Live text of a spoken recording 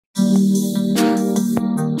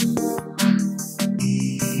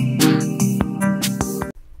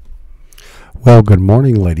Well, good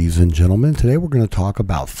morning, ladies and gentlemen. Today we're going to talk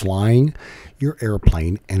about flying your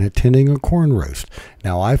airplane and attending a corn roast.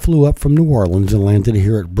 Now, I flew up from New Orleans and landed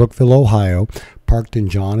here at Brookville, Ohio, parked in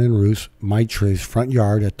John and Ruth Maetres' front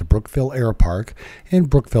yard at the Brookville Air Park in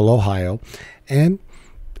Brookville, Ohio. And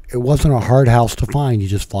it wasn't a hard house to find. You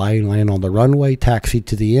just fly and land on the runway, taxi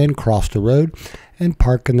to the end, cross the road, and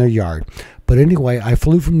park in their yard. But anyway, I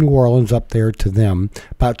flew from New Orleans up there to them,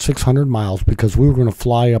 about 600 miles, because we were going to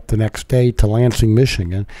fly up the next day to Lansing,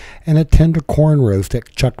 Michigan, and attend a corn roast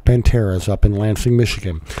at Chuck Pantera's up in Lansing,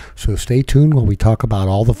 Michigan. So stay tuned while we talk about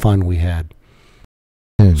all the fun we had.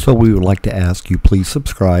 So we would like to ask you please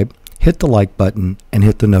subscribe, hit the like button, and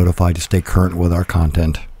hit the notify to stay current with our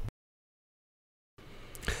content.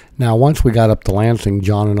 Now, once we got up to Lansing,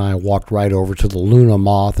 John and I walked right over to the Luna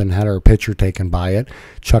Moth and had our picture taken by it.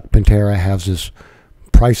 Chuck Pantera has this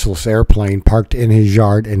priceless airplane parked in his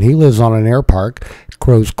yard, and he lives on an air park,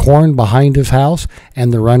 grows corn behind his house,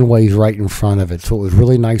 and the runway's right in front of it. So it was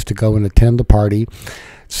really nice to go and attend the party,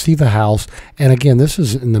 see the house. And again, this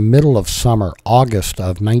is in the middle of summer, August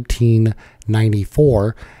of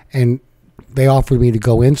 1994, and they offered me to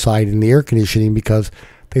go inside in the air conditioning because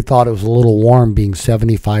they thought it was a little warm being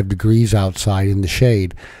 75 degrees outside in the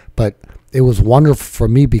shade. But it was wonderful for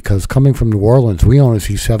me because coming from New Orleans, we only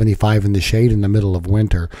see 75 in the shade in the middle of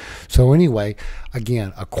winter. So anyway,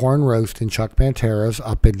 again, a corn roast in Chuck Pantera's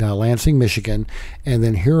up in Lansing, Michigan. And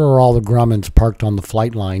then here are all the Grummans parked on the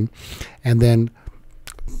flight line. And then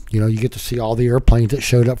you get to see all the airplanes that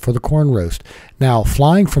showed up for the corn roast. Now,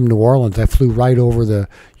 flying from New Orleans, I flew right over the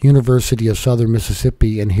University of Southern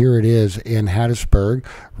Mississippi, and here it is in Hattiesburg,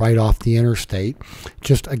 right off the interstate.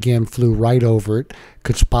 Just, again, flew right over it.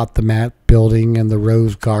 Could spot the Matt building and the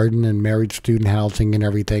Rose Garden and married student housing and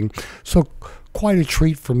everything. So quite a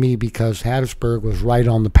treat for me because Hattiesburg was right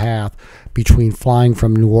on the path between flying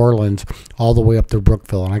from New Orleans all the way up to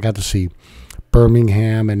Brookville, and I got to see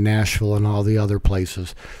Birmingham and Nashville and all the other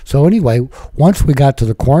places. So anyway, once we got to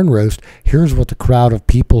the corn roast, here's what the crowd of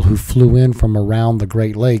people who flew in from around the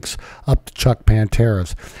Great Lakes up to Chuck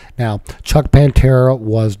Pantera's. Now, Chuck Pantera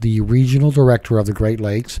was the regional director of the Great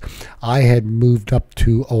Lakes. I had moved up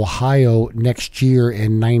to Ohio next year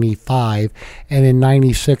in 95, and in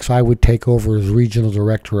 96 I would take over as regional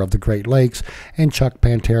director of the Great Lakes, and Chuck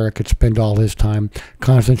Pantera could spend all his time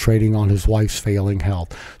concentrating on his wife's failing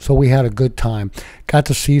health. So we had a good time. Got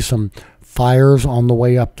to see some fires on the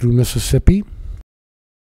way up through Mississippi.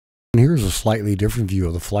 And here's a slightly different view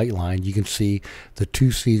of the flight line. You can see the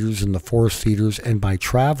two-seaters and the four-seaters and my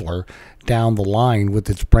Traveler down the line with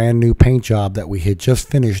its brand new paint job that we had just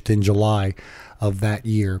finished in July of that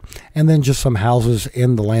year. And then just some houses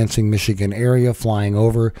in the Lansing, Michigan area flying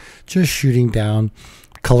over, just shooting down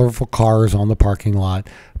colorful cars on the parking lot.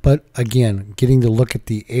 But again, getting to look at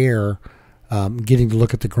the air, getting to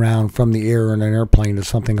look at the ground from the air in an airplane is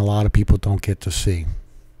something a lot of people don't get to see.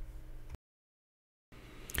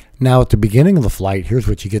 Now, at the beginning of the flight, here's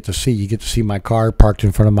what you get to see. You get to see my car parked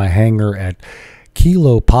in front of my hangar at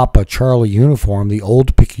Kilo Papa Charlie Uniform, the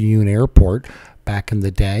old Picayune Airport back in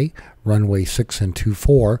the day, runway 6 and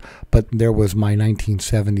 24. But there was my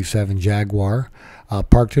 1977 Jaguar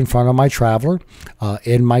parked in front of my Traveler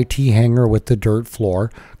in my T hangar with the dirt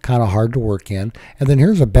floor, kind of hard to work in. And then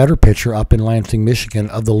here's a better picture up in Lansing, Michigan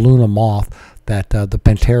of the Luna Moth that the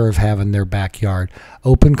Panteras have in their backyard.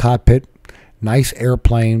 Open cockpit, nice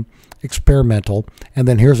airplane, experimental. And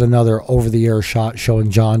then here's another over-the-air shot showing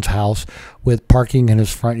John's house with parking in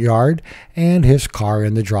his front yard and his car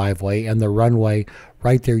in the driveway and the runway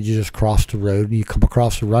right there. You just cross the road. You come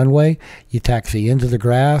across the runway, you taxi into the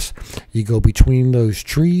grass, you go between those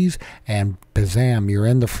trees, and bazam, you're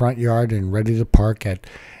in the front yard and ready to park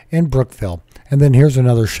in Brookville. And then here's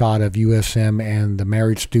another shot of USM and the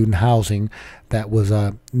married student housing that was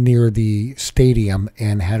near the stadium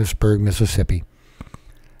in Hattiesburg, Mississippi.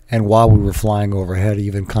 And while we were flying overhead, I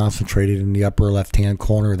even concentrated in the upper left-hand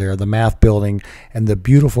corner there, the math building and the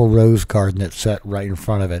beautiful rose garden that's set right in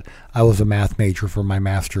front of it. I was a math major for my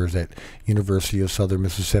master's at University of Southern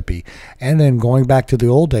Mississippi. And then going back to the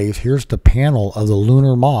old days, here's the panel of the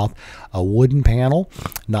Lunar Moth, a wooden panel.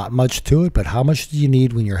 Not much to it, but how much do you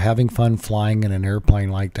need when you're having fun flying in an airplane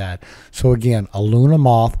like that? So again, a Luna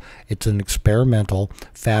Moth, it's an experimental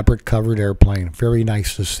fabric-covered airplane. Very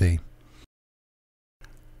nice to see.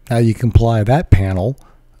 Now you can apply that panel,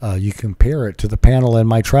 you compare it to the panel in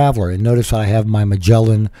my Traveler. And notice I have my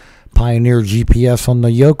Magellan Pioneer GPS on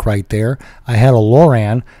the yoke right there. I had a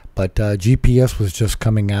Loran, but GPS was just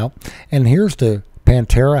coming out. And here's the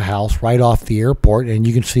Pantera house right off the airport, and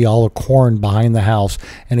you can see all the corn behind the house.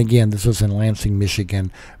 And again, this is in Lansing,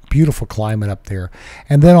 Michigan. Beautiful climate up there.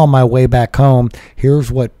 And then on my way back home, here's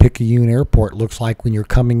what Picayune Airport looks like when you're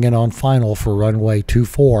coming in on final for runway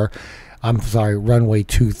 24. Runway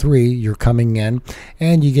 23, you're coming in,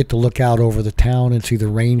 and you get to look out over the town and see the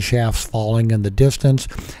rain shafts falling in the distance,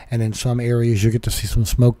 and in some areas you get to see some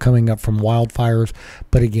smoke coming up from wildfires.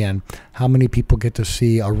 But again, how many people get to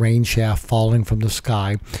see a rain shaft falling from the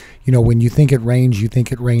sky? You know, when you think it rains, you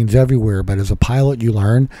think it rains everywhere, but as a pilot you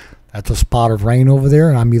learn that's a spot of rain over there,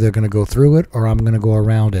 and I'm either going to go through it or I'm going to go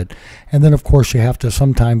around it. And then, of course, you have to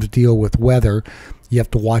sometimes deal with weather. You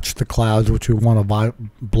have to watch the clouds, which would want to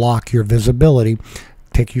block your visibility,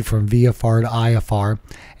 take you from VFR to IFR.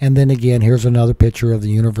 And then again, here's another picture of the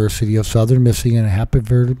University of Southern Michigan in Happy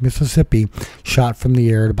Verde, Mississippi, shot from the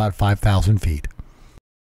air at about 5,000 feet.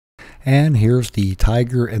 And here's the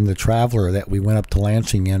Tiger and the Traveler that we went up to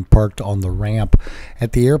Lansing in, parked on the ramp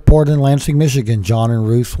at the airport in Lansing, Michigan. John and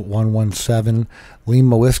Ruth 117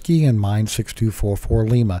 Lima Whiskey and mine 6244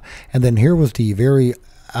 Lima. And then here was the very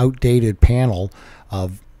outdated panel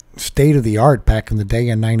of state-of-the-art back in the day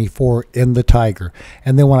in '94 in the Tiger.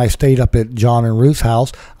 And then when I stayed up at John and Ruth's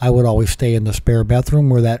house, I would always stay in the spare bathroom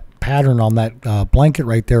where that pattern on that blanket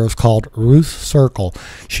right there is called Ruth's Circle.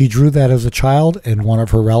 She drew that as a child, and one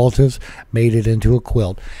of her relatives made it into a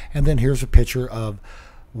quilt. And then here's a picture of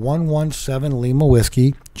 117 Lima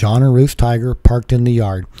Whiskey, John and Ruth's Tiger, parked in the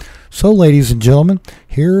yard. So, ladies and gentlemen,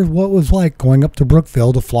 here's what it was like going up to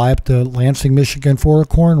Brookville to fly up to Lansing, Michigan for a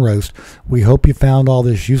corn roast. We hope you found all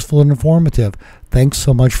this useful and informative. Thanks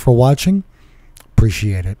so much for watching.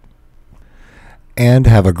 Appreciate it. And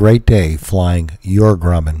have a great day flying your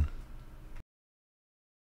Grumman.